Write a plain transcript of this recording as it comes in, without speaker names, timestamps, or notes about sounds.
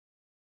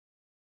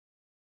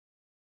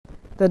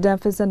The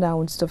death is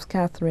announced of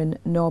Catherine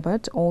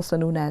Norbert, also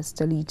known as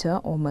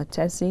Delita or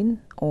Matezine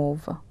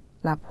of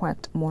La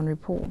Pointe,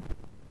 Monrepos,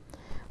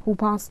 who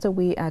passed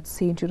away at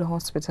St. Jude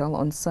Hospital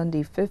on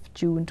Sunday, 5th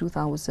June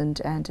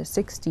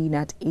 2016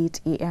 at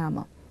 8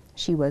 a.m.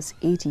 She was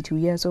 82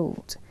 years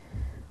old.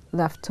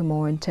 Left to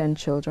more than 10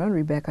 children: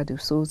 Rebecca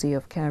Dusauze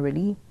of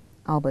Caroline,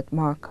 Albert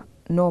Mark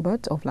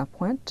Norbert of La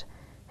Pointe,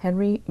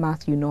 Henry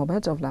Matthew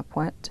Norbert of La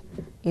Pointe,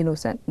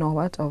 Innocent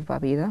Norbert of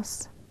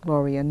Barbados,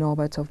 Gloria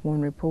Norbert of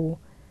Monrepos,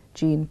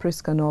 Jean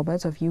Prisca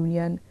Norbert of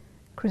Union,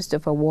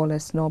 Christopher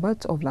Wallace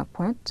Norbert of La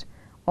Pointe,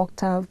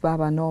 Octave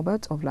Baba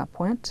Norbert of La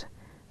Pointe,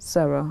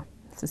 Sarah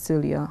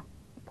Cecilia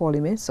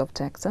Polimis of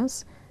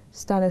Texas,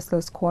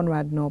 Stanislas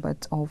Conrad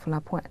Norbert of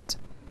La Pointe.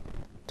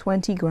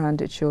 20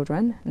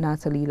 grandchildren: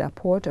 Natalie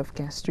Laporte of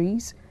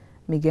Castries,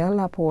 Miguel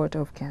Laporte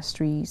of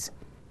Castries,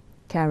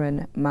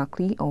 Karen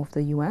Mackley of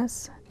the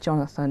U.S.,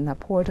 Jonathan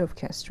Laporte of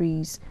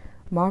Castries,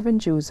 Marvin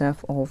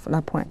Joseph of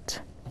La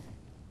Pointe,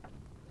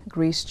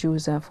 Grace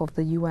Joseph of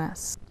the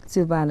U.S.,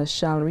 Sylvana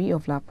Shalry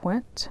of La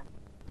Pointe,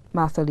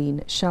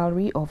 Mathaline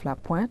Shalry of La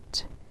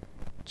Pointe,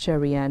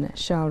 Cherianne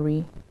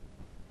Shalry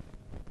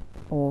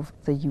of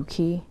the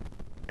UK,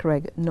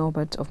 Craig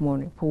Norbert of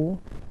Monrepos,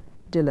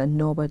 Dylan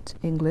Norbert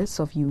Inglis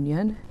of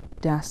Union,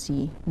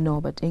 Darcy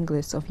Norbert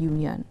Inglis of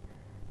Union,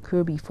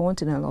 Kirby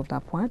Fontenelle of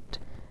La Pointe,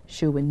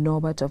 Sherwin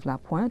Norbert of La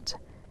Pointe,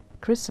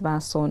 Chris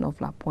Vasson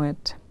of La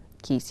Pointe,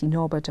 Casey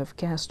Norbert of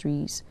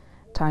Castries,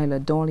 Tyler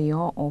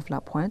Dollier of La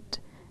Pointe,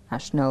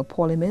 Ashnell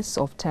Polimis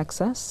of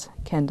Texas,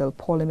 Kendall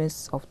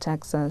Polimis of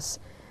Texas,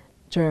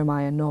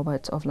 Jeremiah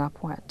Norbert of La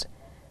Pointe.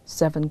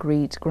 7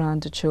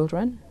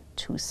 great-grandchildren: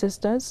 2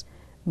 sisters,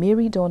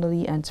 Mary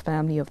Donnelly and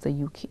family of the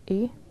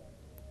UK,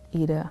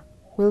 Ada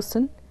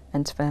Wilson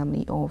and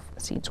family of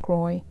St.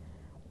 Croix,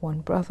 1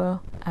 brother,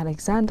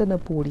 Alexander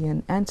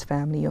Napoleon and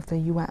family of the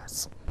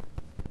US.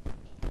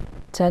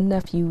 10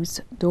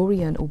 nephews: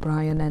 Dorian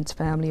O'Brien and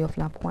family of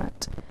La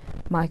Pointe,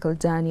 Michael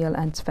Daniel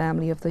and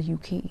family of the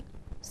UK,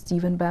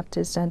 Stephen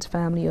Baptist and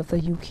family of the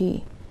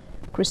UK,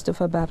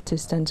 Christopher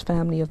Baptist and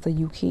family of the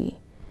UK,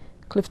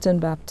 Clifton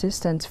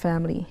Baptist and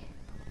family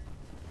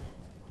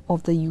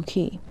of the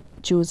UK,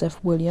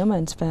 Joseph William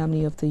and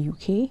family of the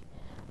UK,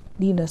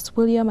 Linus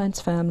William and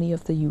family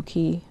of the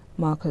UK,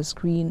 Marcus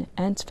Green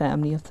and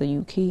family of the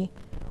UK,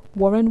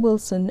 Warren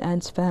Wilson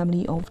and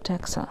family of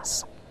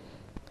Texas,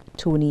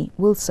 Tony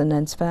Wilson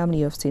and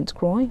family of St.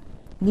 Croix.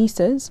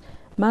 Nieces: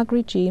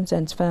 Margaret James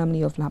and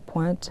family of La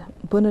Pointe,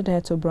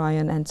 Bernadette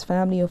O'Brien and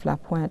family of La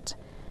Pointe,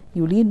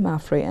 Yulene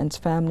Maffrey and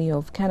family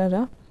of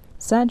Canada,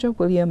 Sandra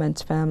William and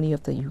family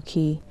of the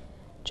UK,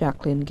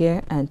 Jacqueline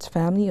Gare and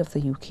family of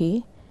the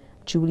UK,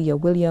 Julia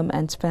William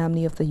and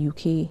family of the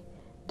UK,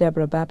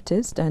 Deborah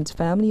Baptist and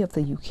family of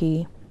the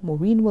UK,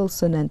 Maureen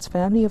Wilson and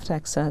family of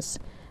Texas,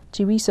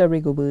 Teresa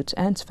Rigobert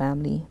and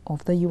family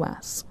of the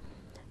US.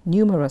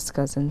 Numerous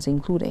cousins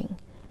including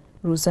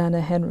Rosanna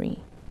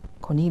Henry,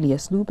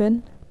 Cornelius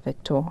Lubin,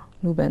 Victor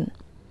Lubin,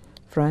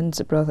 Fran's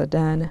brother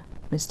Dan,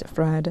 Mr.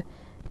 Fred,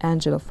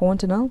 Angela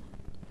Fontenelle,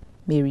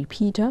 Mary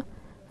Peter,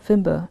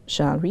 Fimber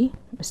Shalry,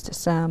 Mr.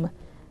 Sam,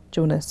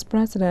 Jonas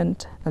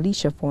President,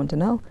 Alicia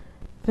Fontenelle,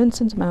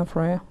 Vincent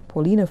Maffrey,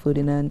 Paulina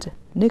Ferdinand,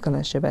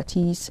 Nicolas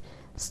Chabatis,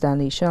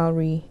 Stanley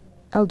Shalry,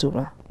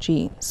 Eldora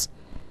James.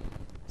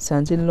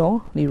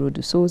 Sons-in-law: Leroy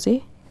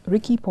Dusauze,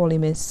 Ricky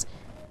Polimis.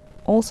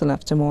 Also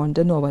left to mourn: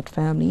 the Norbert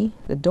family,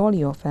 the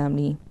Dollier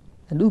family,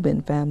 the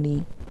Lubin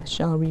family, the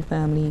Shalry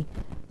family,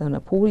 the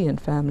Napoleon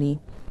family,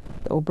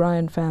 the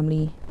O'Brien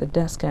family, the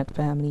Descat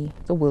family,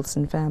 the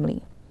Wilson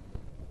family.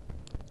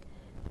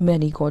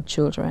 Many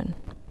godchildren.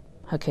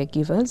 Her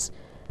caregivers,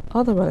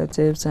 other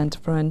relatives and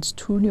friends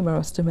too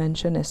numerous to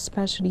mention,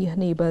 especially her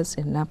neighbors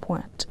in La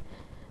Pointe.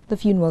 The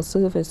funeral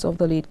service of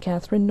the late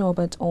Catherine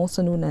Norbert,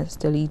 also known as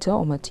Delita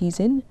or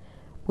Matizine,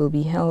 will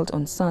be held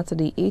on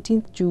Saturday,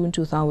 18th June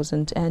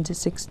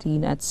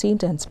 2016 at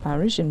St. Anne's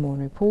Parish in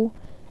Monrepos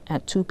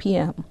at 2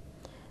 p.m.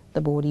 The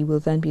body will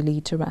then be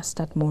laid to rest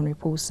at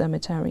Monrepos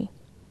Cemetery.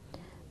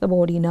 The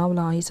body now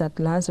lies at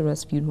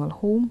Lazarus Funeral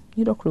Home,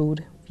 New Dock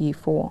Road,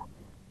 VA4.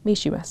 May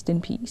she rest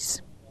in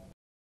peace.